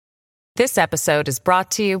This episode is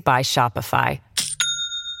brought to you by Shopify.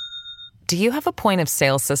 Do you have a point of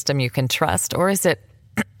sale system you can trust, or is it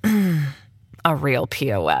a real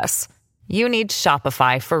POS? You need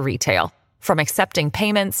Shopify for retail. From accepting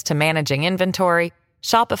payments to managing inventory,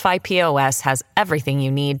 Shopify POS has everything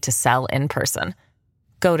you need to sell in person.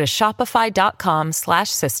 Go to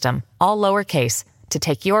shopify.com/system, all lowercase, to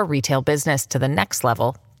take your retail business to the next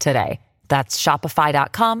level today. That's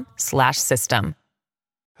shopify.com/system.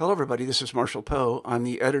 Hello, everybody. This is Marshall Poe. I'm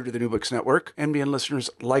the editor of the New Books Network. NBN listeners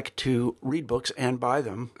like to read books and buy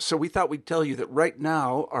them. So we thought we'd tell you that right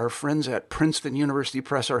now, our friends at Princeton University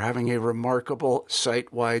Press are having a remarkable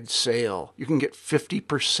site-wide sale. You can get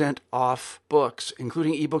 50% off books,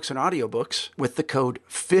 including ebooks and audiobooks, with the code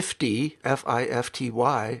 50,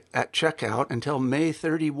 F-I-F-T-Y, at checkout until May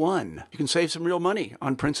 31. You can save some real money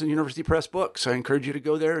on Princeton University Press books. I encourage you to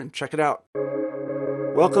go there and check it out.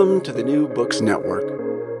 Welcome to the New Books Network.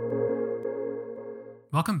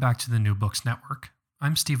 Welcome back to the New Books Network.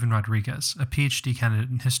 I'm Stephen Rodriguez, a PhD candidate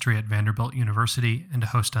in history at Vanderbilt University and a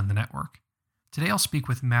host on the network. Today I'll speak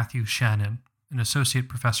with Matthew Shannon, an associate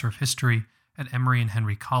professor of history at Emory and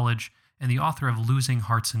Henry College and the author of Losing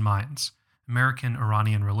Hearts and Minds,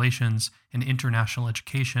 American-Iranian Relations and International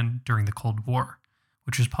Education During the Cold War,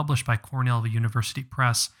 which was published by Cornell University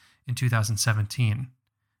Press in 2017.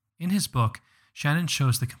 In his book, Shannon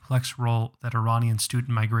shows the complex role that Iranian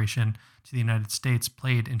student migration to the United States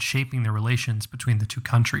played in shaping the relations between the two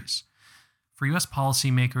countries. For U.S.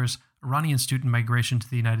 policymakers, Iranian student migration to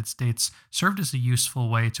the United States served as a useful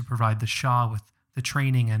way to provide the Shah with the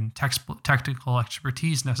training and technical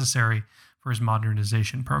expertise necessary for his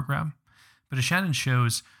modernization program. But as Shannon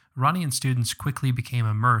shows, Iranian students quickly became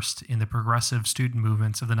immersed in the progressive student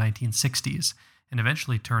movements of the 1960s and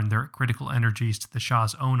eventually turned their critical energies to the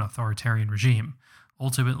Shah's own authoritarian regime,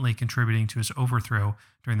 ultimately contributing to his overthrow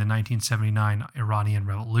during the 1979 Iranian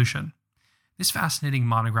Revolution. This fascinating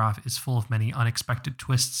monograph is full of many unexpected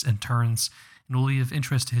twists and turns and will be of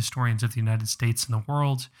interest to historians of the United States and the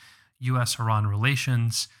world, U.S.-Iran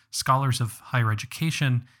relations, scholars of higher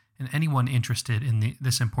education, and anyone interested in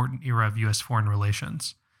this important era of U.S. foreign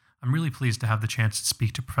relations. I'm really pleased to have the chance to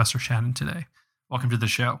speak to Professor Shannon today. Welcome to the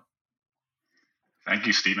show. Thank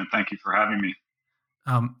you, Stephen. Thank you for having me.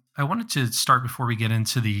 I wanted to start before we get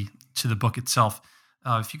into the book itself.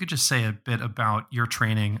 If you could just say a bit about your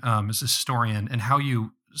training as a historian and how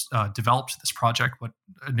you developed this project, what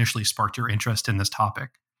initially sparked your interest in this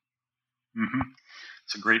topic. Mm-hmm.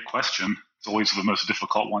 It's a great question. It's always the most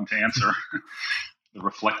difficult one to answer, the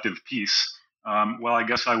reflective piece. Well, I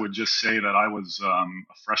guess I would just say that I was a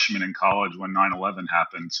freshman in college when 9/11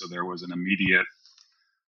 happened, so there was an immediate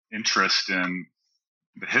interest in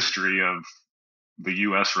the history of the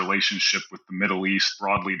U.S. relationship with the Middle East,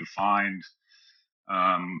 broadly defined.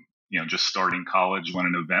 Just starting college when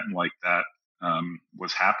an event like that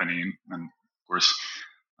was happening, and of course,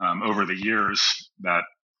 over the years, that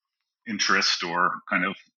interest or kind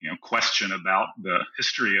of question about the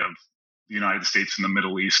history of the United States and the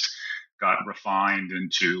Middle East got refined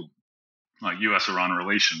into U.S.-Iran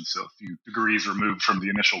relations. So a few degrees removed from the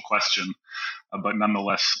initial question, but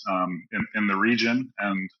nonetheless in the region.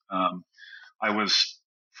 And I was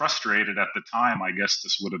frustrated at the time. I guess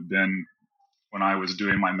this would have been when I was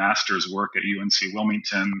doing my master's work at UNC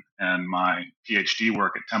Wilmington and my PhD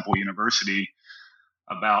work at Temple University,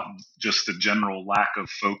 about just the general lack of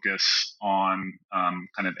focus on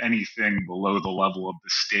kind of anything below the level of the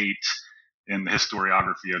state in the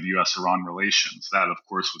historiography of U.S.-Iran relations. That, of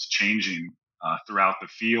course, was changing throughout the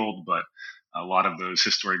field, but a lot of those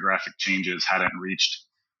historiographic changes hadn't reached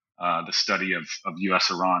the study of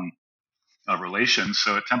U.S.-Iran relations.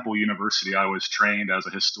 So at Temple University, I was trained as a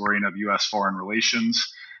historian of U.S. foreign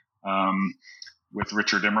relations with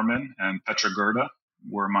Richard Immerman and Petra Gerda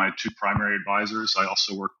were my two primary advisors. I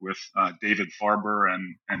also worked with David Farber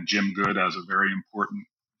and Jim Good as a very important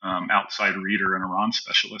outside reader and Iran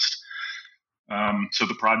specialist. So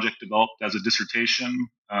the project developed as a dissertation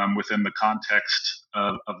within the context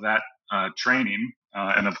of that training.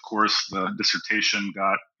 And of course, the dissertation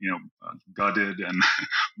got gutted and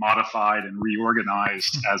modified and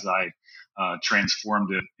reorganized as I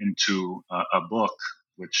transformed it into a book,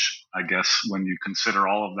 which I guess when you consider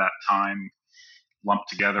all of that time lumped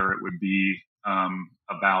together, it would be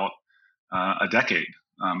about a decade.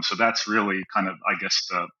 So that's really kind of, I guess,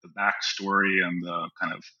 the backstory and the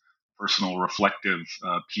kind of personal reflective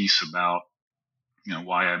piece about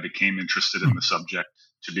why I became interested in the subject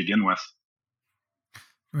to begin with.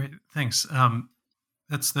 Great, thanks.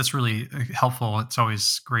 That's really helpful. It's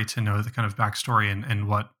always great to know the kind of backstory and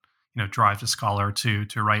what drives a scholar to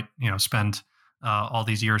write, spend all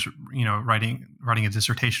these years, writing a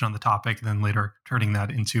dissertation on the topic, and then later turning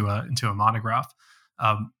that into a monograph.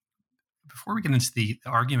 Before we get into the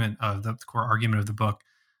argument of the core argument of the book,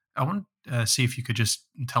 I want to see if you could just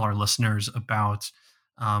tell our listeners about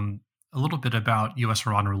a little bit about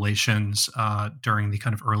U.S.-Iran relations during the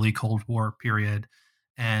kind of early Cold War period,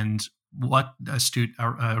 and what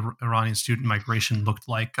Iranian student migration looked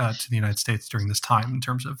like to the United States during this time in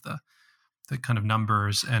terms of the kind of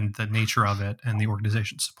numbers and the nature of it and the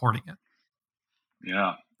organization supporting it.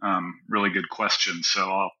 Yeah, really good question. So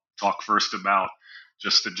I'll talk first about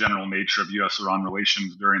just the general nature of U.S.-Iran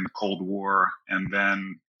relations during the Cold War, and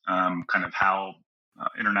then kind of how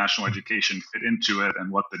international education fit into it,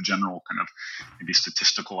 and what the general kind of maybe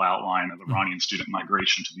statistical outline of Iranian student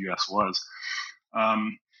migration to the U.S. was.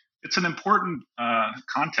 It's an important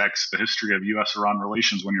context, the history of U.S.-Iran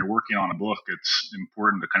relations. When you're working on a book, it's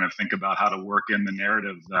important to kind of think about how to work in the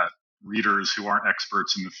narrative that readers who aren't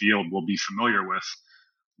experts in the field will be familiar with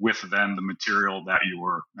then the material that you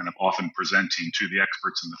were kind of often presenting to the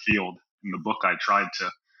experts in the field. In the book, I tried to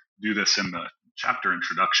do this in the chapter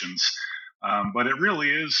introductions, but it really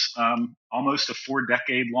is almost a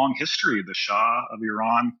 4-decade-long history. The Shah of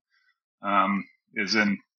Iran is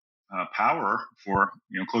in power for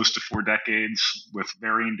close to 4 decades, with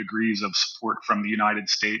varying degrees of support from the United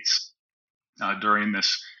States during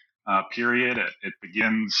this period. It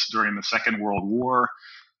begins during the Second World War.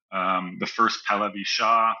 The first Pahlavi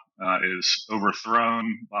Shah is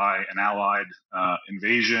overthrown by an Allied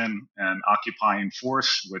invasion and occupying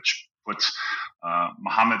force, which puts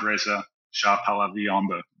Mohammad Reza Shah Pahlavi on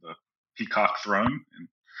the peacock throne in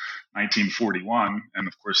 1941. And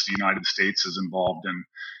of course, the United States is involved in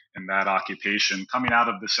that occupation. Coming out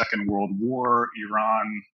of the Second World War,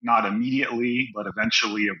 Iran not immediately, but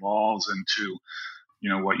eventually evolves into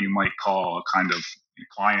what you might call a kind of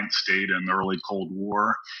client state in the early Cold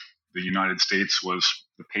War. The United States was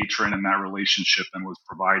the patron in that relationship and was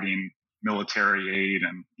providing military aid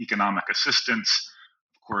and economic assistance.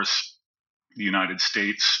 Of course, the United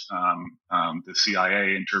States, the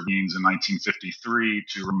CIA intervenes in 1953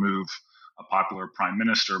 to remove a popular prime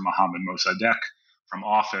minister, Mohammad Mossadegh, from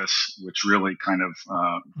office, which really kind of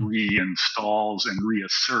reinstalls and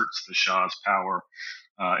reasserts the Shah's power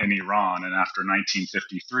in Iran. And after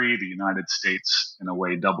 1953, the United States, in a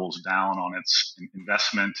way, doubles down on its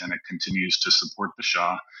investment, and it continues to support the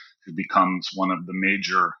Shah, who becomes one of the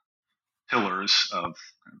major pillars of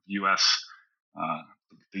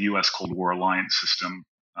the U.S. Cold War alliance system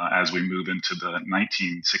as we move into the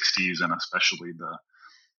 1960s and especially the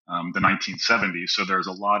 1970s. So there's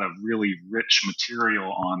a lot of really rich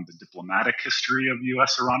material on the diplomatic history of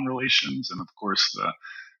U.S.-Iran relations, and of course the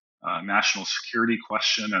national security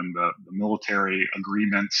question and the military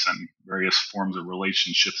agreements and various forms of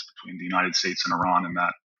relationships between the United States and Iran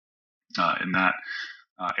in that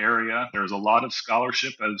area. There's a lot of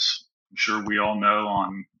scholarship, as I'm sure we all know,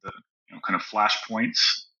 on the kind of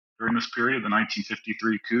flashpoints during this period. The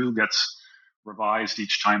 1953 coup gets revised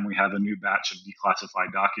each time we have a new batch of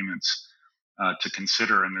declassified documents to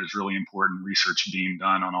consider, and there's really important research being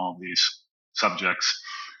done on all of these subjects.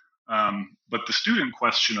 But the student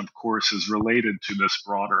question, of course, is related to this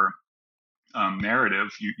broader narrative.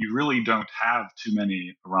 You really don't have too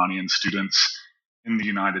many Iranian students in the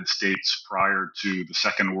United States prior to the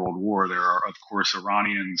Second World War. There are, of course,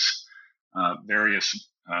 Iranians, various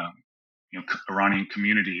Iranian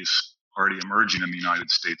communities already emerging in the United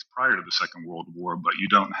States prior to the Second World War, but you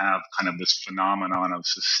don't have kind of this phenomenon of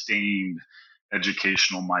sustained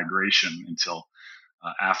educational migration until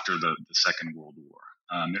after the Second World War.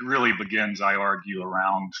 It really begins, I argue,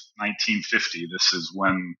 around 1950. This is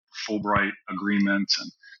when Fulbright agreements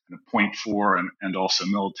and Point 4 and also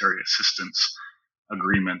military assistance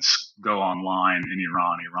agreements go online in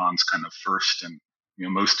Iran. Iran's kind of first in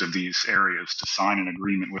most of these areas to sign an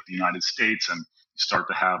agreement with the United States, and you start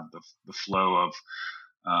to have the flow of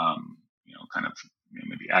kind of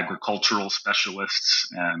maybe agricultural specialists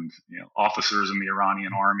and officers in the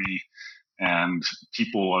Iranian army and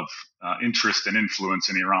people of interest and influence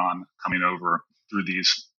in Iran coming over through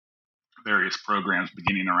these various programs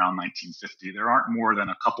beginning around 1950. There aren't more than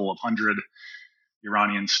a couple of hundred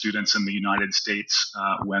Iranian students in the United States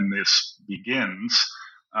when this begins.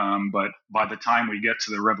 But by the time we get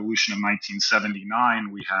to the revolution of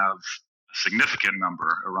 1979, we have a significant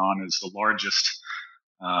number. Iran is the largest,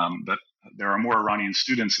 but there are more Iranian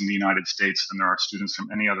students in the United States than there are students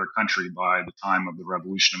from any other country by the time of the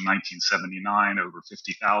revolution of 1979, over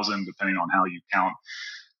 50,000, depending on how you count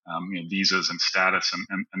visas and status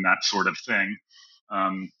and that sort of thing.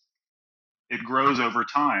 It grows over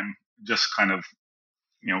time, just kind of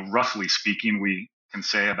roughly speaking, we can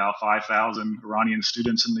say about 5,000 Iranian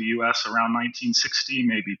students in the U.S. around 1960,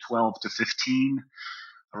 maybe 12 to 15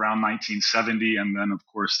 around 1970. And then, of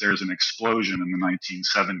course, there's an explosion in the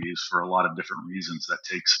 1970s for a lot of different reasons that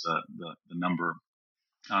takes the number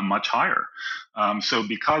much higher. So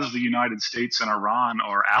because the United States and Iran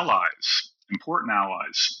are allies, important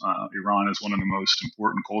allies, Iran is one of the most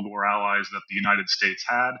important Cold War allies that the United States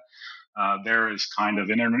had. There is kind of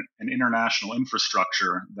an international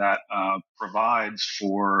infrastructure that provides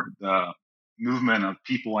for the movement of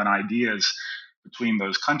people and ideas between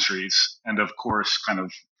those countries. And of course, kind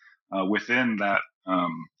of within that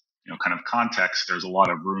kind of context, there's a lot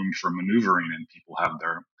of room for maneuvering, and people have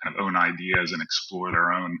their kind of own ideas and explore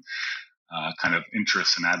their own kind of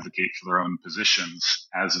interests and advocate for their own positions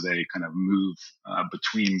as they kind of move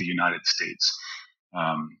between the United States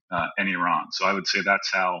and Iran. So I would say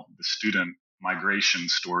that's how the student migration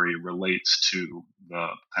story relates to the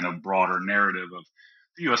kind of broader narrative of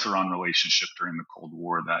the U.S.-Iran relationship during the Cold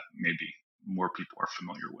War that maybe more people are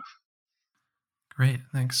familiar with. Great,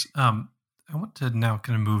 thanks. I want to now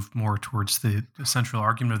kind of move more towards the central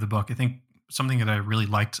argument of the book. I think something that I really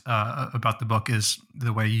liked about the book is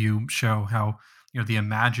the way you show how the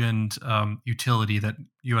imagined utility that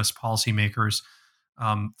U.S. policymakers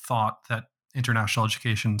thought that international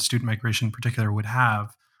education, student migration in particular, would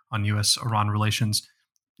have on U.S.-Iran relations,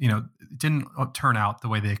 it didn't turn out the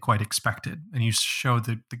way they quite expected. And you show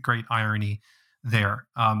the great irony there.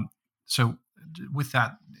 So with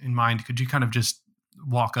that in mind, could you kind of just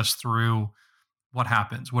walk us through what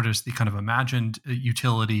happens? What is the kind of imagined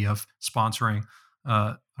utility of sponsoring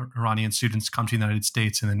Iranian students come to the United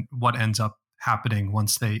States, and then what ends up happening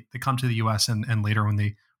once they come to the U.S. and later when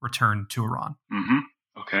they return to Iran? Mm-hmm.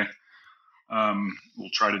 Okay. We'll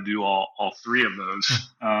try to do all three of those.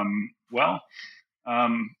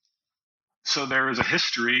 So there is a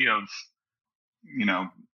history of,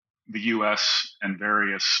 the U.S. and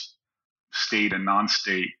various state and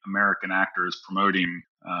non-state American actors promoting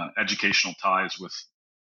educational ties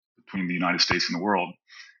between the United States and the world.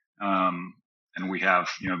 And we have,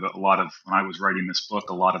 a lot of, when I was writing this book,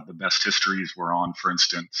 a lot of the best histories were on, for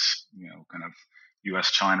instance, kind of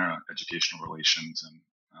U.S.-China educational relations and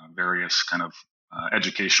various kind of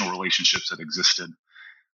educational relationships that existed,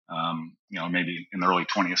 maybe in the early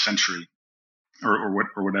 20th century or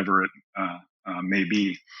whatever it may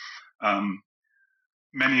be.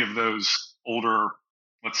 Many of those older,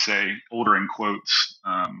 let's say, older in quotes,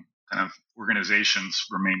 kind of organizations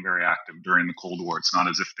remain very active during the Cold War. It's not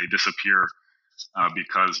as if they disappear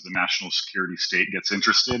because the national security state gets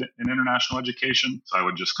interested in international education. So I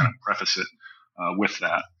would just kind of preface it with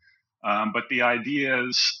that. But the idea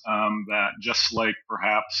is that just like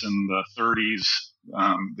perhaps in the 30s,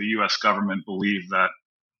 the U.S. government believed that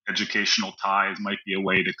educational ties might be a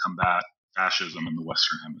way to combat fascism in the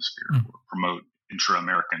Western Hemisphere or promote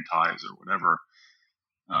intra-American ties or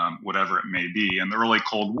whatever it may be. In the early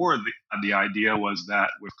Cold War, the idea was that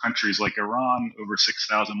with countries like Iran, over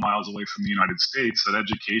 6,000 miles away from the United States, that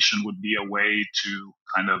education would be a way to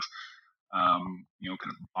kind of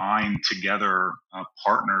bind together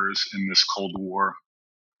partners in this Cold War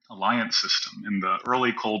alliance system. In the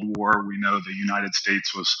early Cold War, we know the United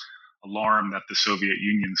States was alarmed that the Soviet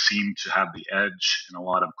Union seemed to have the edge in a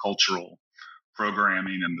lot of cultural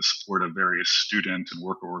programming and the support of various student and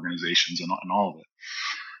worker organizations and all of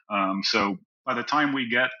it. So by the time we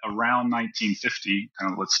get around 1950,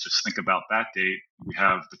 kind of let's just think about that date, we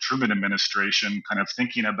have the Truman administration kind of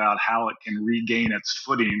thinking about how it can regain its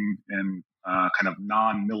footing in kind of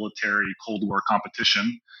non-military Cold War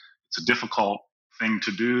competition. It's a difficult thing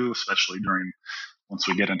to do, especially once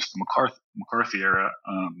we get into the McCarthy era.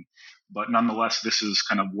 But nonetheless, this is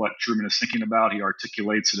kind of what Truman is thinking about. He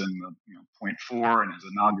articulates it in the point 4 and his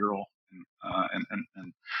inaugural, and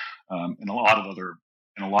in a lot of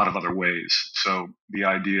other ways. So the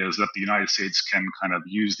idea is that the United States can kind of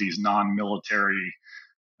use these non-military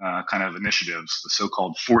kind of initiatives, the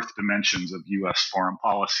so-called fourth dimensions of U.S. foreign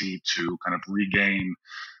policy, to kind of regain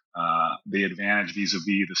the advantage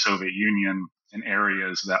vis-a-vis the Soviet Union in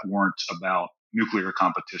areas that weren't about nuclear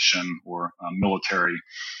competition or military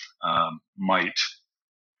might.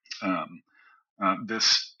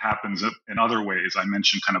 This happens in other ways. I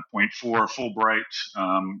mentioned kind of point 4, Fulbright.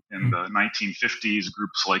 In the 1950s,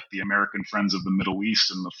 groups like the American Friends of the Middle East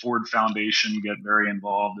and the Ford Foundation get very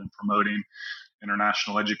involved in promoting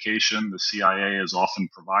international education. The CIA is often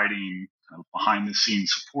providing kind of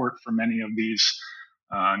behind-the-scenes support for many of these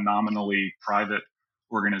nominally private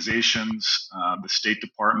organizations. The State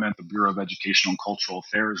Department, the Bureau of Educational and Cultural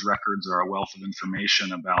Affairs records are a wealth of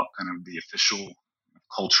information about kind of the official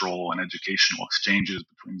cultural and educational exchanges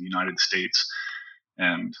between the United States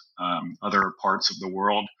and other parts of the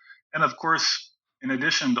world. And of course, in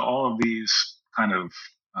addition to all of these kind of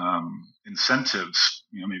incentives,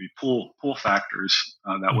 maybe pull factors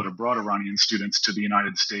that would have brought Iranian students to the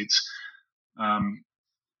United States,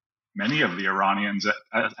 many of the Iranians,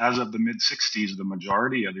 as of the mid-60s, the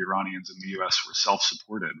majority of the Iranians in the U.S. were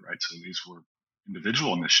self-supported, right? So these were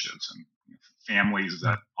individual initiatives and families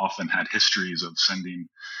that often had histories of sending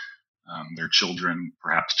their children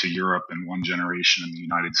perhaps to Europe in one generation, in the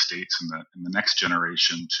United States in the next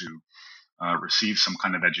generation to receive some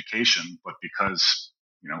kind of education. But because,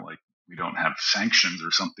 we don't have sanctions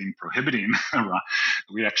or something prohibiting Iran,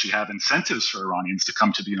 we actually have incentives for Iranians to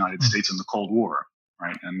come to the United States in the Cold War.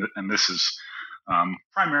 Right, and this is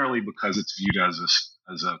primarily because it's viewed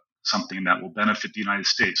as a something that will benefit the United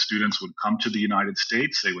States. Students would come to the United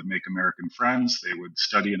States, they would make American friends, they would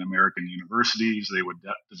study in American universities, they would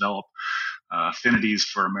develop affinities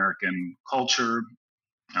for American culture,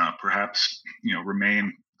 perhaps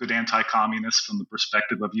remain good anti-communists from the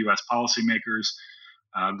perspective of U.S. policymakers,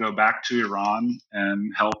 go back to Iran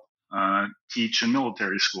and help teach in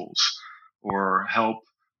military schools, or help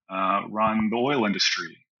run the oil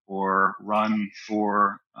industry, or run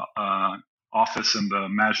for office in the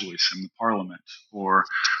Majlis, in the parliament, or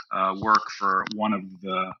work for one of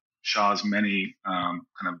the Shah's many kind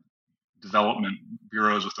of development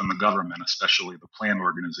bureaus within the government, especially the Plan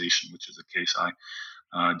Organization, which is a case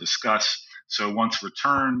I discuss. So once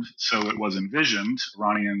returned, so it was envisioned,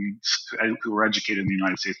 Iranians who were educated in the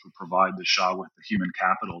United States would provide the Shah with the human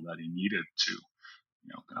capital that he needed to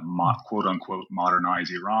kind of quote unquote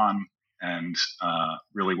modernize Iran. And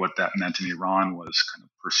really what that meant in Iran was kind of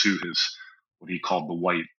pursue what he called the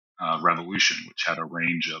White Revolution, which had a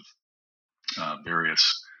range of various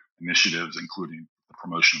initiatives, including the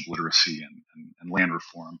promotion of literacy and land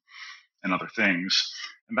reform and other things.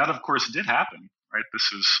 And that, of course, did happen, right?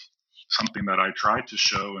 This is something that I tried to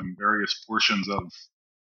show in various portions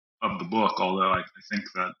of the book, although I think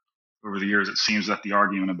that over the years it seems that the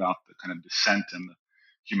argument about the kind of dissent and the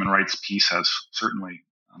human rights piece has certainly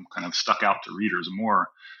kind of stuck out to readers more,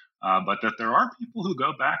 but that there are people who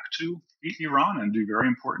go back to Iran and do very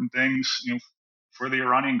important things, for the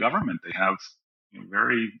Iranian government. They have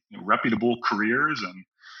very reputable careers and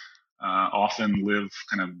often live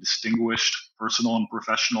kind of distinguished personal and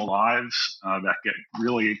professional lives that get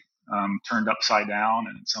really turned upside down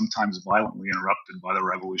and sometimes violently interrupted by the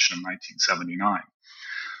revolution of 1979.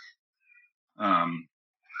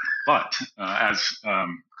 But as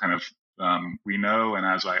kind of we know, and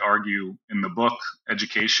as I argue in the book,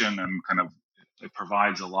 education and kind of it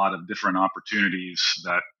provides a lot of different opportunities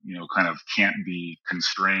that kind of can't be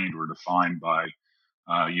constrained or defined by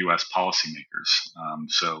U.S. policymakers.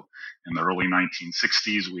 So in the early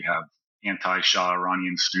 1960s, we have anti-Shah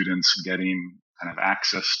Iranian students getting kind of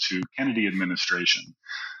access to Kennedy administration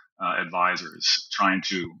advisors, trying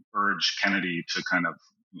to urge Kennedy to kind of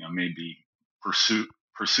maybe pursue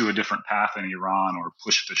a different path in Iran, or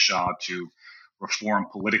push the Shah to reform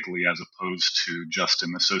politically as opposed to just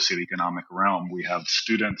in the socioeconomic realm. We have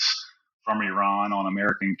students from Iran on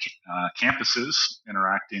American campuses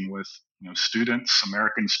interacting with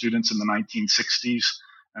American students in the 1960s,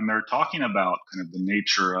 and they're talking about kind of the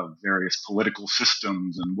nature of various political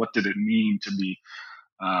systems and what did it mean to be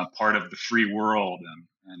part of the free world,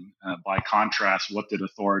 and by contrast, what did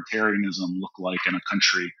authoritarianism look like in a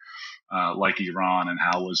country like Iran, and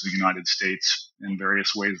how was the United States in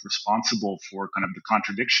various ways responsible for kind of the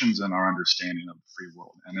contradictions in our understanding of the free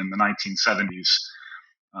world. And in the 1970s,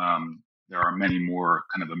 there are many more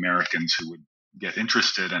kind of Americans who would get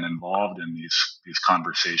interested and involved in these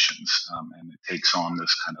conversations, and it takes on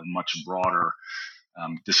this kind of much broader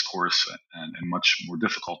discourse and much more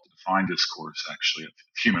difficult to define discourse, actually, of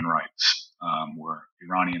human rights, where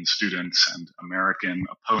Iranian students and American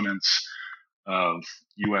opponents of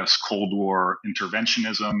U.S. Cold War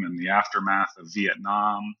interventionism in the aftermath of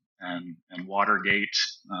Vietnam and Watergate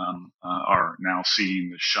are now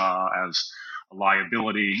seeing the Shah as a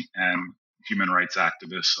liability, and human rights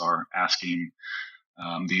activists are asking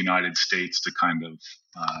the United States to kind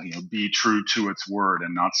of be true to its word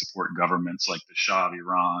and not support governments like the Shah of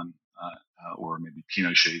Iran or maybe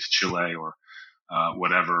Pinochet's Chile or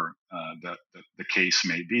whatever the case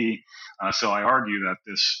may be. So I argue that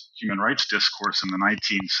this human rights discourse in the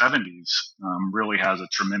 1970s really has a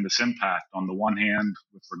tremendous impact. On the one hand,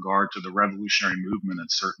 with regard to the revolutionary movement,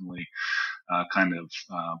 it certainly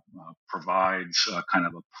provides kind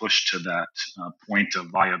of a push to that point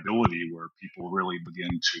of viability where people really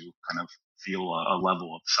begin to kind of feel a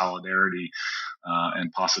level of solidarity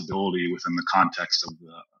and possibility within the context of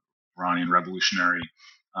the Iranian revolutionary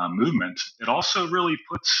movement. It also really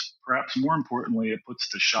puts, perhaps more importantly, it puts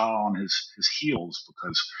the Shah on his heels,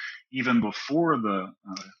 because even before the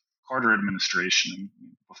Carter administration, and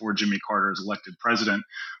before Jimmy Carter is elected president,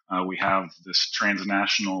 we have this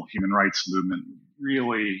transnational human rights movement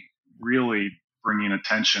really bringing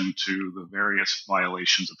attention to the various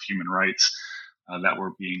violations of human rights that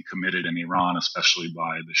were being committed in Iran, especially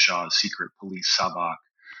by the Shah's secret police, Savak.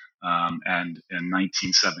 And in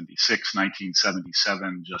 1976,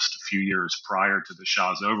 1977, just a few years prior to the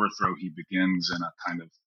Shah's overthrow, he begins in a kind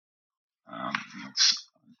of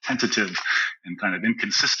tentative and kind of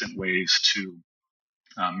inconsistent ways to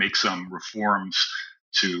make some reforms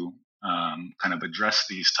to kind of address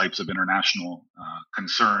these types of international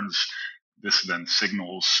concerns. This then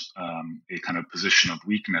signals a kind of position of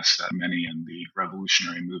weakness that many in the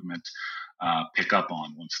revolutionary movement pick up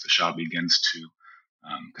on once the Shah begins to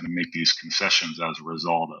kind of make these concessions as a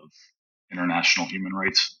result of international human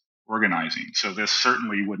rights organizing. So this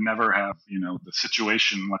certainly would never have, the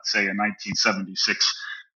situation, let's say in 1976,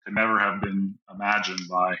 could never have been imagined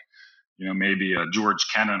by, maybe a George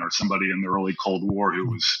Kennan or somebody in the early Cold War who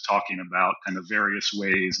was talking about kind of various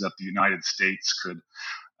ways that the United States could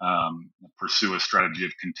pursue a strategy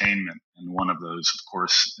of containment. And one of those, of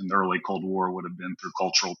course, in the early Cold War would have been through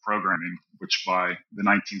cultural programming, which by the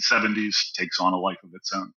 1970s takes on a life of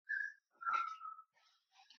its own.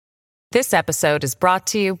 This episode is brought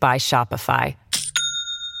to you by Shopify.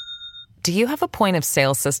 Do you have a point of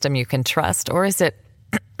sale system you can trust, or is it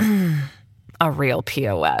a real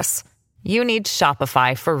POS? You need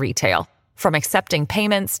Shopify for retail. From accepting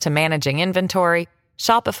payments to managing inventory,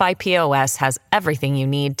 Shopify POS has everything you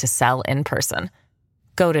need to sell in person.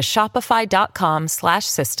 Go to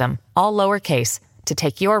shopify.com/system, all lowercase, to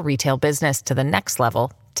take your retail business to the next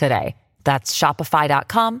level today. That's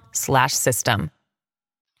shopify.com/system.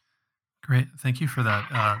 Great. Thank you for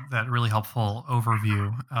that really helpful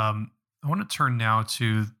overview. I want to turn now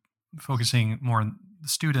to focusing more on the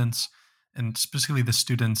students, and specifically the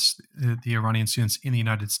students, the Iranian students in the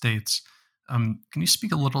United States. Can you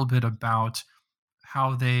speak a little bit about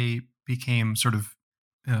how they became sort of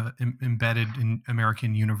embedded in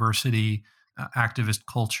American university activist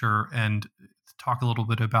culture, and talk a little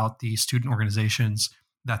bit about the student organizations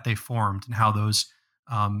that they formed and how those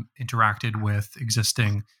interacted with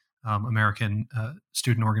existing American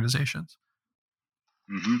student organizations?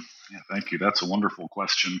 Mm-hmm. Yeah, thank you. That's a wonderful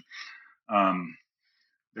question.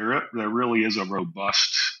 There really is a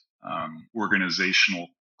robust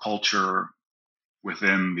organizational culture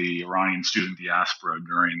within the Iranian student diaspora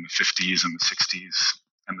during the 50s and the 60s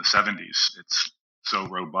and the 70s. It's so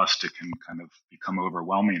robust it can kind of become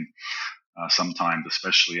overwhelming sometimes,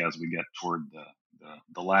 especially as we get toward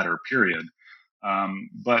the latter period.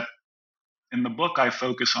 But in the book, I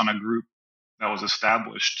focus on a group that was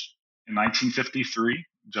established in 1953,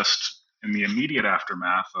 just in the immediate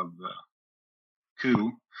aftermath of the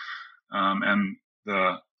coup. And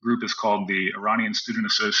the group is called the Iranian Student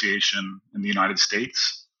Association in the United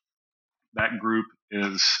States. That group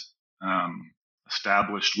is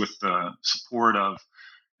established with the support of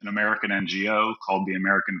an American NGO called the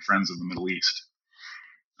American Friends of the Middle East.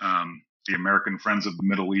 The American Friends of the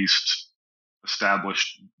Middle East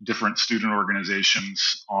established different student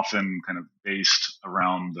organizations, often kind of based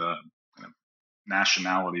around the kind of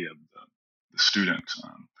nationality of the student.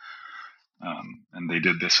 And they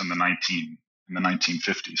did this in the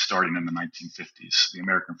 1950s, starting in the 1950s. The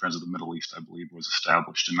American Friends of the Middle East, I believe, was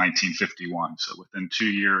established in 1951. So within 2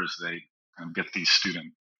 years, they kind of get these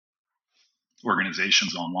student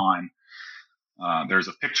organizations online. There's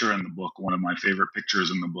a picture in the book, one of my favorite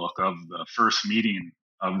pictures in the book, of the first meeting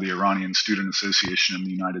of the Iranian Student Association in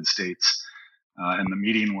the United States. And the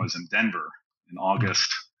meeting was in Denver in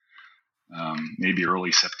August, maybe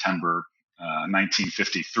early September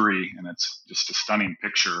 1953. And it's just a stunning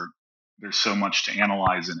picture. There's so much to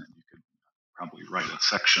analyze in it. You could probably write a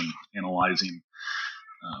section analyzing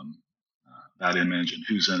that image and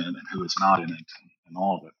who's in it and who is not in it and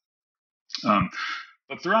all of it.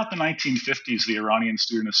 But throughout the 1950s, the Iranian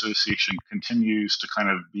Student Association continues to kind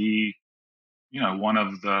of be, one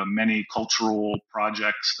of the many cultural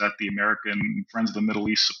projects that the American Friends of the Middle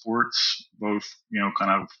East supports, both,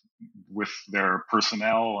 kind of with their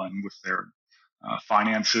personnel and with their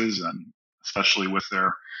finances, and especially with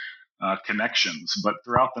their connections. But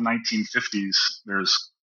throughout the 1950s,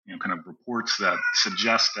 there's kind of reports that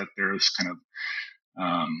suggest that there's kind of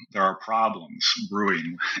there are problems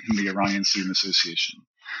brewing in the Iranian Student Association.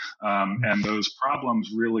 And those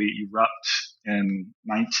problems really erupt in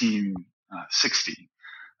 1960.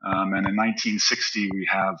 And in 1960, we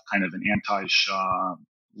have kind of an anti-Shah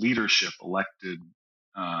leadership elected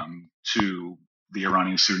to the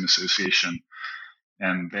Iranian Student Association.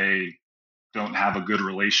 And they don't have a good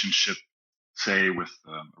relationship, say, with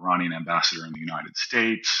the Iranian ambassador in the United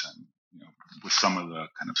States, and with some of the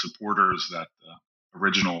kind of supporters that the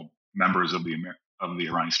original members of the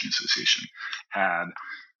Iranian Student Association had.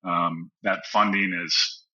 That funding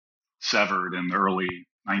is severed in the early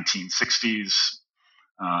 1960s.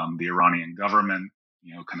 The Iranian government,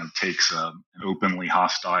 kind of takes an openly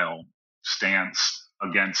hostile stance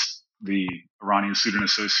against the Iranian Student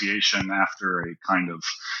Association after a kind of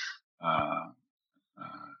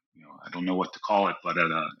I don't know what to call it, but at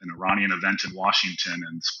an Iranian event in Washington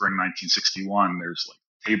in spring 1961, there's like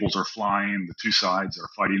tables are flying. The two sides are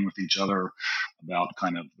fighting with each other about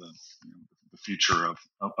kind of the future of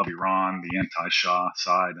Iran, the anti-Shah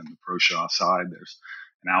side and the pro-Shah side. There's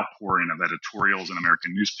an outpouring of editorials in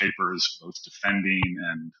American newspapers, both defending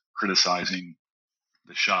and criticizing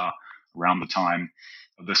the Shah around the time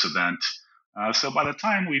of this event. So by the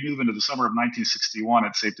time we move into the summer of 1961,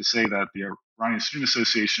 it's safe to say that the Iranian Student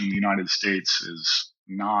Association in the United States is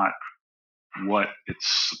not what its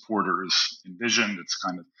supporters envisioned. It's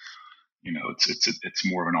kind of, it's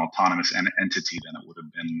more of an autonomous entity than it would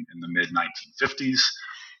have been in the mid 1950s.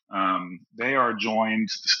 They are joined,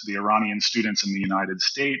 the Iranian students in the United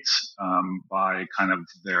States, by kind of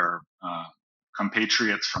their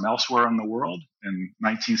compatriots from elsewhere in the world. In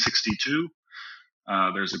 1962,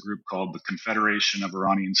 there's a group called the Confederation of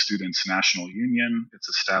Iranian Students National Union. It's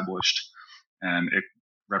established, and it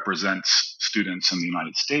represents students in the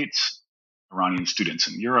United States, Iranian students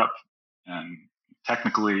in Europe, and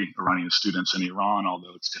technically Iranian students in Iran,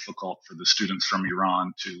 although it's difficult for the students from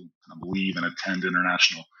Iran to kind of leave and attend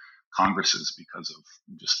international congresses because of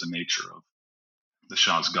just the nature of the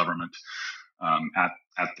Shah's government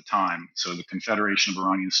at the time. So the Confederation of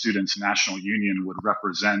Iranian Students National Union would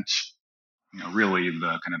represent really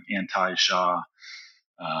the kind of anti-Shah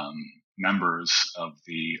members of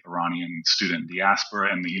the Iranian student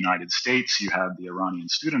diaspora. In the United States, you had the Iranian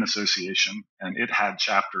Student Association, and it had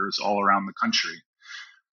chapters all around the country.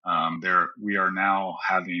 We are now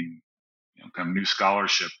having kind of new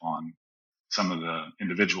scholarship on some of the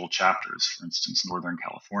individual chapters. For instance, Northern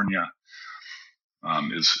California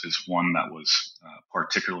is one that was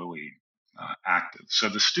particularly active. So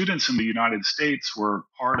the students in the United States were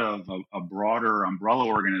part of a broader umbrella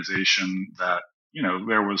organization that,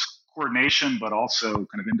 there was coordination, but also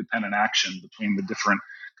kind of independent action between the different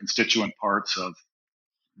constituent parts of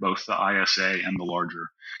both the ISA and the larger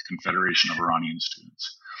Confederation of Iranian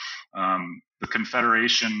Students. The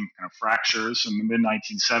Confederation kind of fractures in the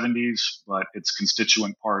mid-1970s, but its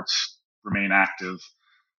constituent parts remain active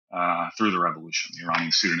through the revolution. The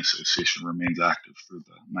Iranian Student Association remains active through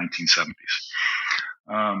the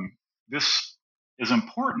 1970s. This is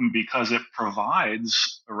important because it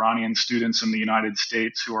provides Iranian students in the United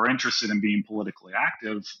States who are interested in being politically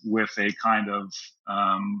active with a kind of,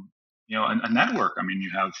 a network. I mean,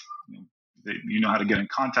 you have, you know how to get in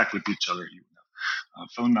contact with each other. You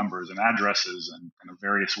have phone numbers and addresses and kind of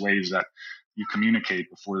various ways that you communicate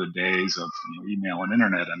before the days of email and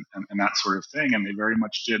internet and that sort of thing. And they very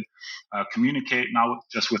much did communicate not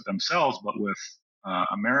just with themselves, but with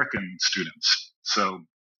American students. So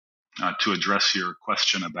to address your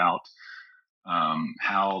question about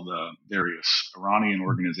how the various Iranian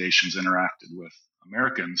organizations interacted with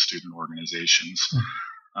American student organizations,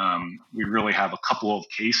 we really have a couple of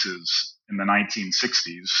cases in the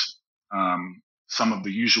 1960s. Some of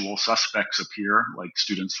the usual suspects appear, like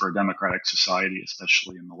Students for a Democratic Society,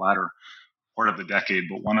 especially in the latter part of the decade.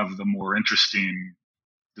 But one of the more interesting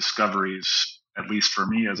discoveries, at least for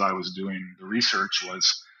me as I was doing the research,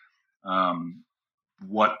 was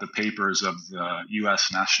what the papers of the U.S.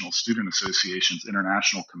 National Student Association's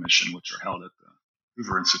International Commission, which are held at the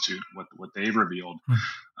Hoover Institute, what they revealed.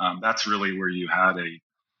 That's really where you had a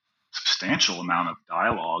substantial amount of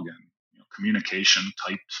dialogue and communication,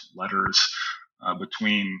 typed letters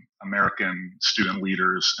between American student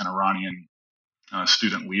leaders and Iranian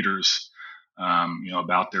student leaders,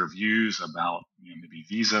 about their views about maybe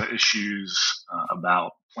visa issues,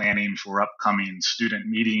 about planning for upcoming student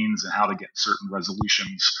meetings and how to get certain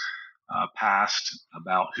resolutions passed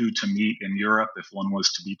about who to meet in Europe if one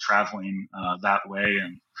was to be traveling that way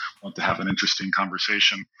and want to have an interesting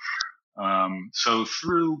conversation. So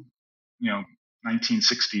through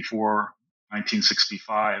 1964,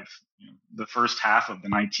 1965, the first half of the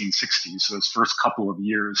 1960s, so those first couple of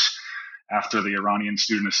years after the Iranian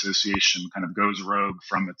Student Association kind of goes rogue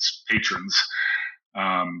from its patrons,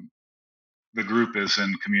 the group is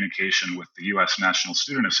in communication with the U.S. National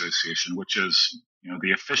Student Association, which is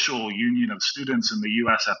the official union of students in the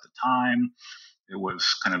U.S. at the time. It was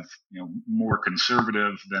kind of more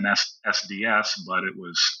conservative than SDS, but it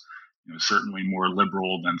was certainly more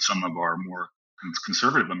liberal than some of our more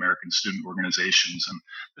conservative American student organizations. And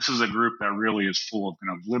this is a group that really is full of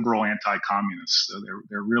kind of liberal anti-communists. So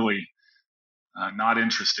they're really not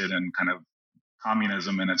interested in kind of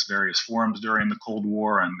communism in its various forms during the Cold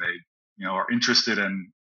War, and they are interested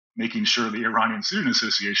in making sure the Iranian Student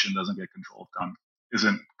Association doesn't get control of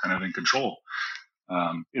isn't controlled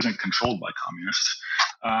by communists.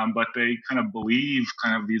 But they kind of believe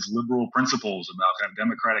kind of these liberal principles about kind of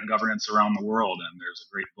democratic governance around the world. And there's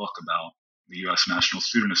a great book about the U.S. National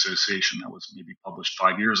Student Association that was maybe published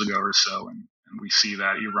 5 years ago or so. And we see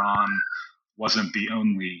that Iran wasn't the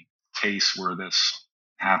only case where this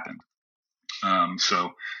happened.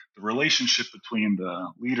 So the relationship between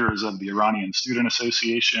the leaders of the Iranian Student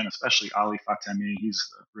Association, especially Ali Fatemi, he's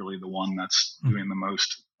really the one that's doing the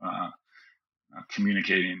most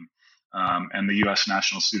communicating, and the U.S.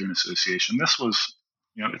 National Student Association. This was,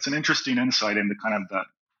 it's an interesting insight into kind of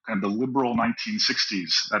the liberal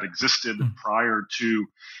 1960s that existed prior to,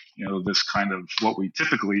 this kind of what we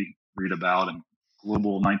typically read about in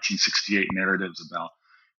global 1968 narratives about,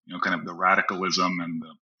 kind of the radicalism and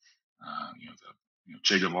the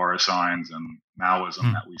Che Guevara signs and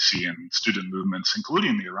Maoism that we see in student movements,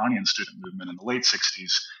 including the Iranian student movement in the late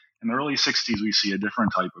 60s. In the early 60s, we see a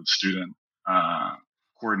different type of student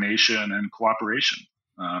coordination and cooperation,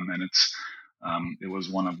 and it was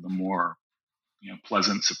one of the more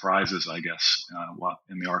pleasant surprises, I guess,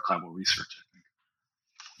 in the archival research, I think.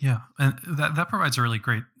 Yeah, and that provides a really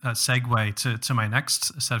great segue to my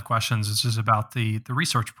next set of questions, which is about the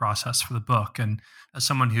research process for the book. And as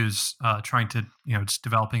someone who's trying to, just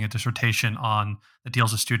developing a dissertation on that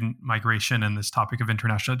deals with student migration and this topic of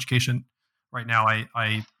international education right now,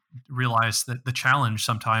 I realize that the challenge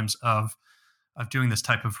sometimes of doing this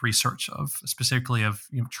type of research, specifically of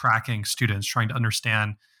tracking students, trying to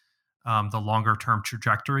understand the longer term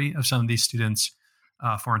trajectory of some of these students,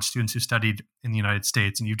 foreign students who studied in the United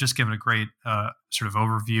States. And you've just given a great sort of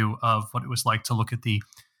overview of what it was like to look at the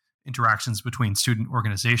interactions between student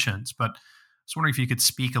organizations. But I was wondering if you could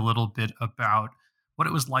speak a little bit about what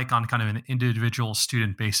it was like on kind of an individual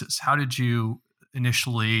student basis. How did you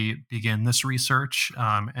initially begin this research?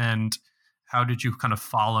 And how did you kind of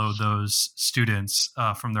follow those students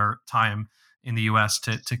from their time in the U.S.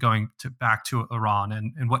 to going back to Iran?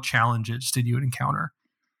 And what challenges did you encounter?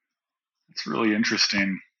 It's really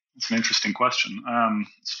interesting. It's an interesting question.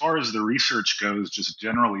 As far as the research goes, just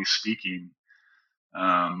generally speaking,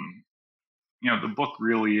 the book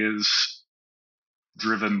really is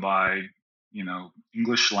driven by,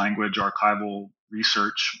 English language archival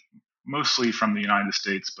research, mostly from the United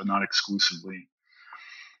States, but not exclusively.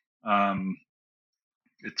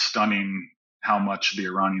 It's stunning how much the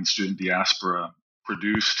Iranian student diaspora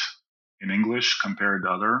produced in English compared to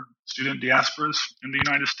other student diasporas in the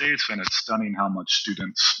United States, and it's stunning how much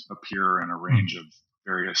students appear in a range of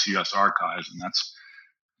various U.S. archives, and that's,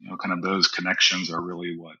 kind of those connections are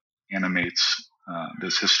really what animates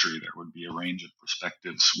this history. There would be a range of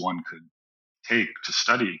perspectives one could take to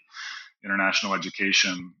study international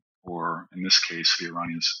education, or in this case, the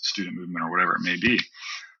Iranian student movement, or whatever it may be.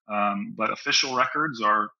 But official records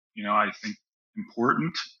are, I think,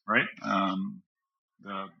 important, right?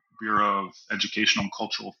 The Bureau of Educational and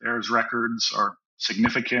Cultural Affairs records are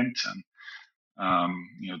significant, and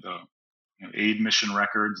the aid mission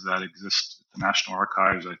records that exist at the National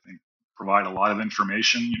Archives, I think, provide a lot of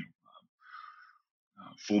information.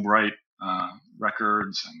 Fulbright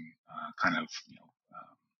records and kind of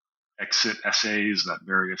exit essays that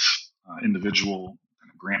various individual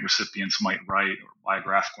kind of grant recipients might write, or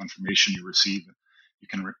biographical information you receive.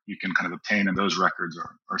 You can kind of obtain, and those records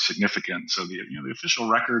are significant. So the official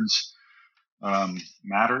records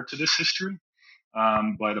matter to this history,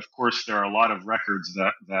 but of course there are a lot of records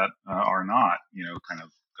that are not kind of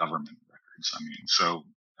government records. I mean, so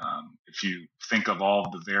if you think of all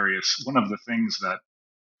the various, one of the things that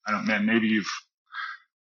maybe you've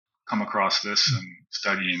come across this in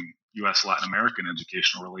studying U.S. Latin American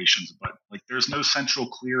educational relations, but like there's no central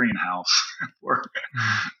clearinghouse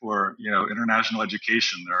for international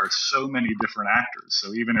education. There are so many different actors.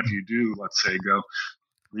 So even if you do, let's say, go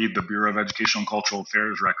read the Bureau of Educational and Cultural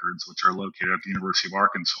Affairs records, which are located at the University of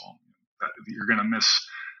Arkansas, you're going to miss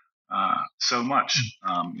so much.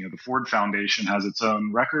 The Ford Foundation has its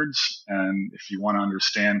own records, and if you want to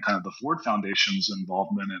understand kind of the Ford Foundation's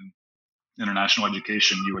involvement in international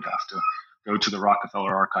education, you would have to go to the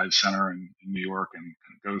Rockefeller Archives Center in New York and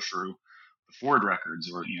kind of go through the Ford records,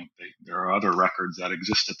 or there are other records that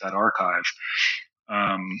exist at that archive.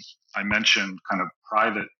 I mentioned kind of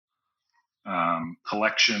private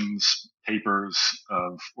collections, papers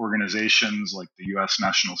of organizations like the U.S.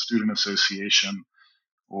 National Student Association,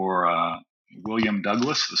 or William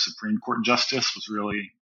Douglas, the Supreme Court Justice, was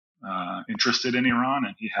really interested in Iran,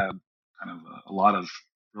 and he had kind of a lot of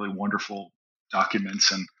really wonderful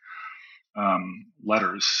documents and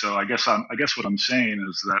letters. So I guess what I'm saying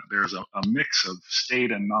is that there's a mix of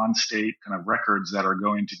state and non-state kind of records that are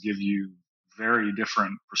going to give you very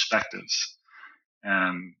different perspectives.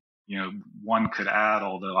 And one could add,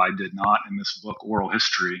 although I did not in this book, oral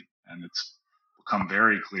history, and it's become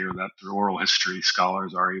very clear that through oral history,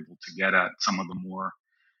 scholars are able to get at some of the more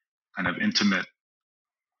kind of intimate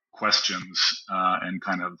questions and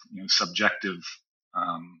kind of subjective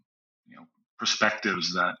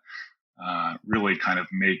perspectives that really kind of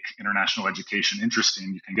make international education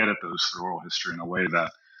interesting. You can get at those through oral history in a way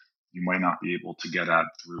that you might not be able to get at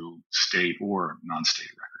through state or non-state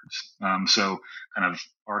records. So kind of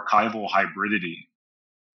archival hybridity,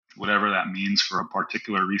 whatever that means for a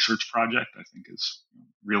particular research project, I think is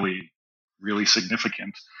really, really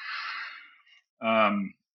significant.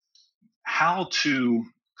 How to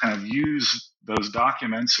kind of use those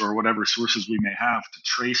documents or whatever sources we may have to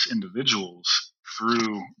trace individuals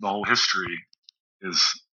through the whole history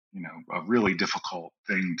is, a really difficult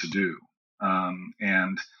thing to do.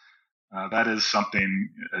 And that is something,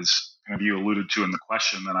 as kind of you alluded to in the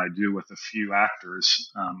question, that I do with a few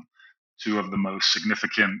actors. Two of the most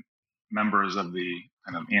significant members of the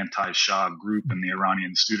kind of anti-Shah group in the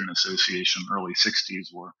Iranian Student Association early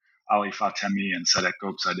 60s were Ali Fatemi and Sadek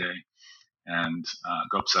Gobzadeh. And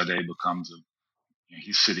Gobzadeh becomes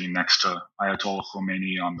he's sitting next to Ayatollah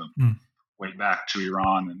Khomeini on the way back to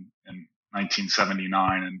Iran in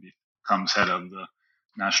 1979, and becomes head of the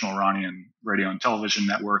National Iranian Radio and Television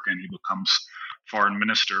Network, and he becomes foreign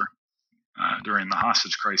minister during the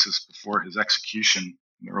hostage crisis before his execution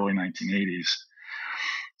in the early 1980s.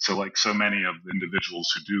 So like so many of the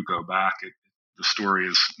individuals who do go back, the story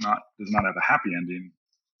does not have a happy ending.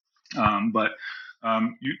 But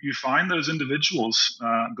you find those individuals.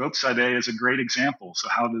 Gobzadeh is a great example. So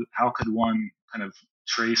how could one kind of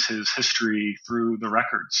trace his history through the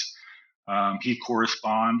records? He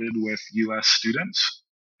corresponded with U.S. students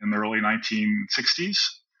in the early 1960s.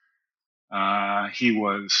 He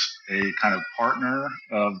was a kind of partner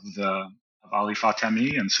of Ali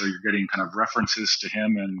Fatemi, and so you're getting kind of references to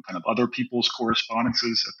him and kind of other people's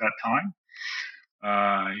correspondences at that time.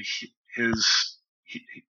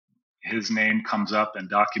 His name comes up, and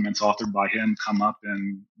documents authored by him come up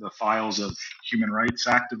in the files of human rights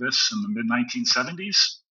activists in the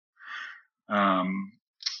mid-1970s.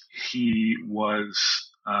 He was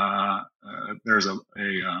there's a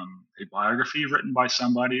biography written by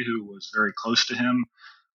somebody who was very close to him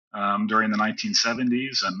during the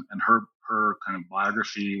 1970s, and her kind of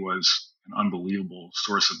biography was an unbelievable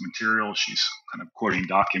source of material. She's kind of quoting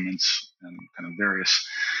documents and kind of various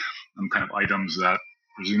kind of items that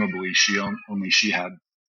presumably only she had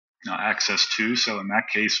access to. So in that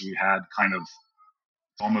case, we had kind of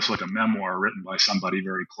almost like a memoir written by somebody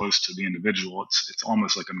very close to the individual. It's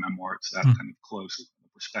almost like a memoir. It's that kind of close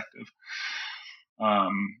perspective.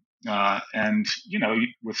 And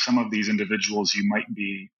with some of these individuals, you might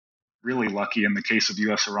be really lucky. In the case of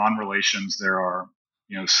U.S.-Iran relations,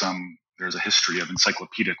 there's a history of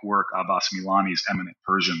encyclopedic work. Abbas Milani's Eminent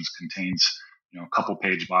Persians contains a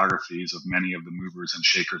couple-page biographies of many of the movers and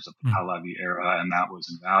shakers of the Pahlavi era, and that was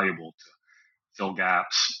invaluable to fill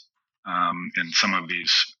gaps in some of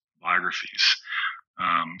these biographies.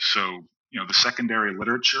 So the secondary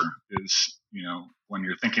literature is, when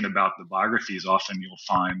you're thinking about the biographies, often you'll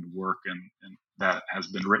find work and that has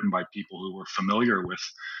been written by people who were familiar with,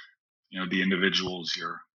 the individuals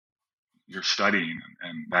you're studying,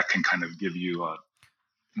 and that can kind of give you a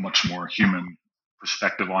much more human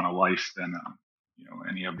perspective on a life than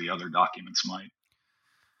any of the other documents might.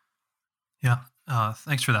 Yeah,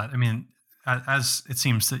 thanks for that. I mean, as it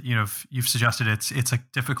seems that you've suggested, it's a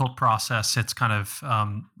difficult process. It's kind of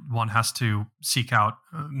one has to seek out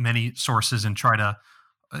many sources and try to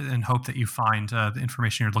and hope that you find the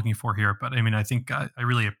information you're looking for here. But I mean, I think I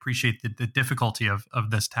really appreciate the difficulty of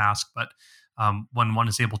this task. But when one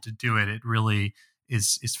is able to do it, it really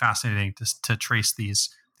is fascinating to trace these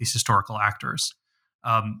historical actors.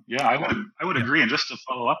 Yeah, I would agree. And just to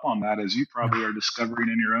follow up on that, as you probably are discovering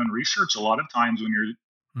in your own research, a lot of times when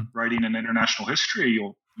you're writing an international history,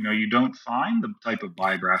 you don't find the type of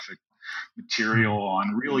biographic material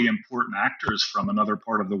on really important actors from another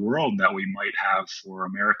part of the world that we might have for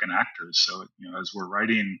American actors. So, as we're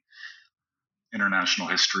writing international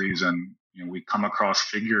histories and we come across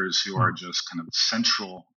figures who are just kind of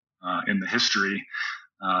central in the history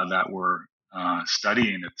that we're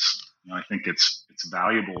studying, I think it's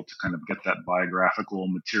valuable to kind of get that biographical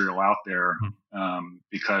material out there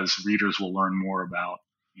because readers will learn more about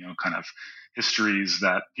kind of histories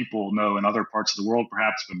that people know in other parts of the world,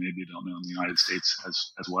 perhaps, but maybe don't know in the United States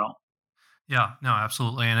as well. Yeah, no,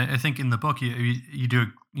 absolutely. And I think in the book you do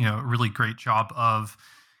a really great job of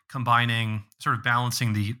combining, sort of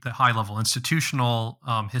balancing the high level institutional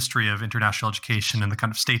history of international education and the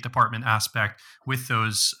kind of State Department aspect with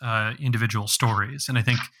those individual stories. And I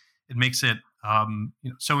think it makes it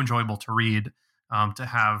so enjoyable to read, to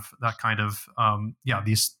have that kind of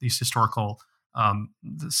these historical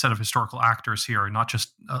the set of historical actors here, not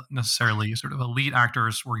just necessarily sort of elite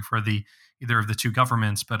actors working for either of the two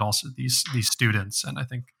governments, but also these students. And I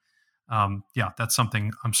think that's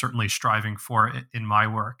something I'm certainly striving for in my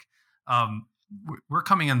work. We're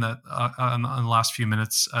coming in the last few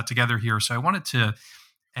minutes together here, so I wanted to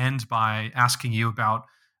end by asking you about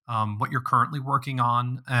what you're currently working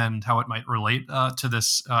on and how it might relate to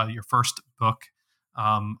this your first book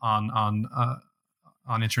on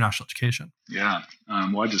international education. Yeah.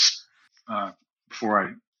 Well, I just before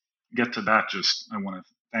I get to that, I want to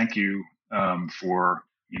thank you for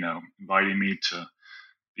inviting me to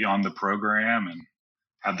be on the program and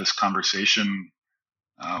have this conversation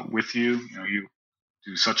with you. You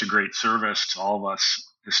do such a great service to all of us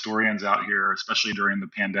historians out here, especially during the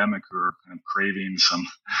pandemic, who are kind of craving some,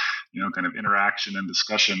 kind of interaction and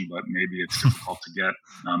discussion, but maybe it's difficult to get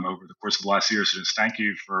over the course of the last year. So just thank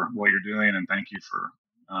you for what you're doing, and thank you for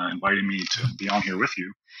inviting me to be on here with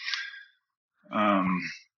you.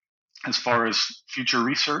 As far as future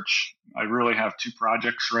research, I really have two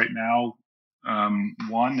projects right now.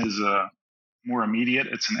 One is more immediate.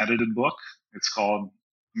 It's an edited book. It's called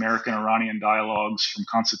American-Iranian Dialogues from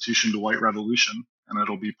Constitution to White Revolution, and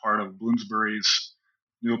it'll be part of Bloomsbury's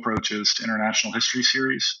New Approaches to International History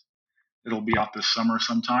series. It'll be out this summer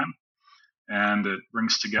sometime, and it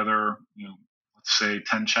brings together, let's say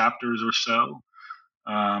 10 chapters or so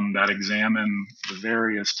that examine the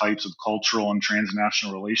various types of cultural and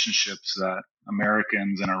transnational relationships that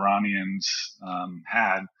Americans and Iranians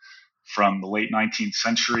had from the late 19th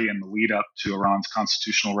century and the lead up to Iran's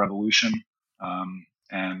constitutional revolution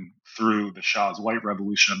and through the Shah's White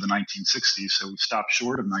Revolution of the 1960s. So we stopped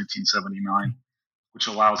short of 1979, which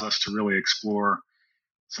allows us to really explore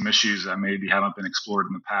some issues that maybe haven't been explored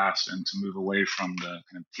in the past, and to move away from the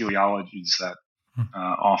kind of teleologies that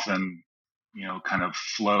often, kind of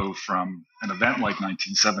flow from an event like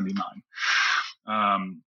 1979.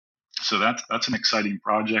 So that's an exciting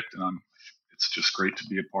project, and it's just great to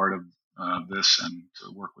be a part of this and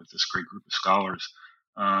to work with this great group of scholars.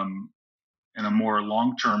 In a more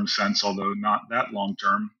long-term sense, although not that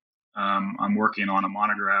long-term, I'm working on a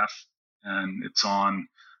monograph, and it's on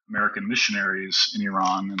American missionaries in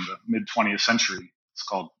Iran in the mid-20th century. It's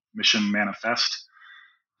called Mission Manifest,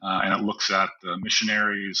 and it looks at the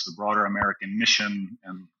missionaries, the broader American mission,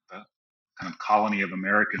 and the kind of colony of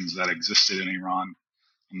Americans that existed in Iran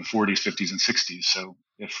in the 40s, 50s, and 60s. So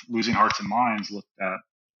if Losing Hearts and Minds looked at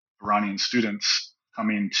Iranian students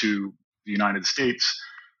coming to the United States,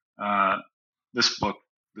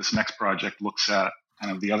 this next project looks at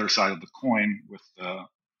kind of the other side of the coin with the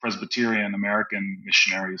Presbyterian American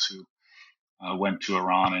missionaries who went to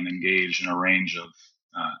Iran and engaged in a range of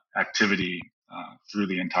activity through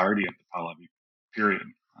the entirety of the Pahlavi period.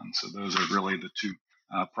 So those are really the two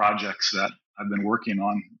projects that I've been working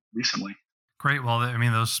on recently. Great. Well, I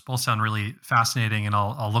mean, those both sound really fascinating, and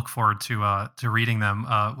I'll look forward to reading them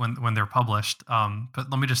when they're published. But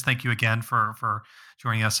let me just thank you again for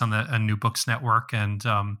joining us on the New Books Network, and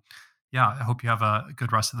I hope you have a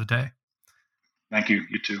good rest of the day. Thank you.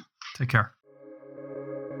 You too. Take care.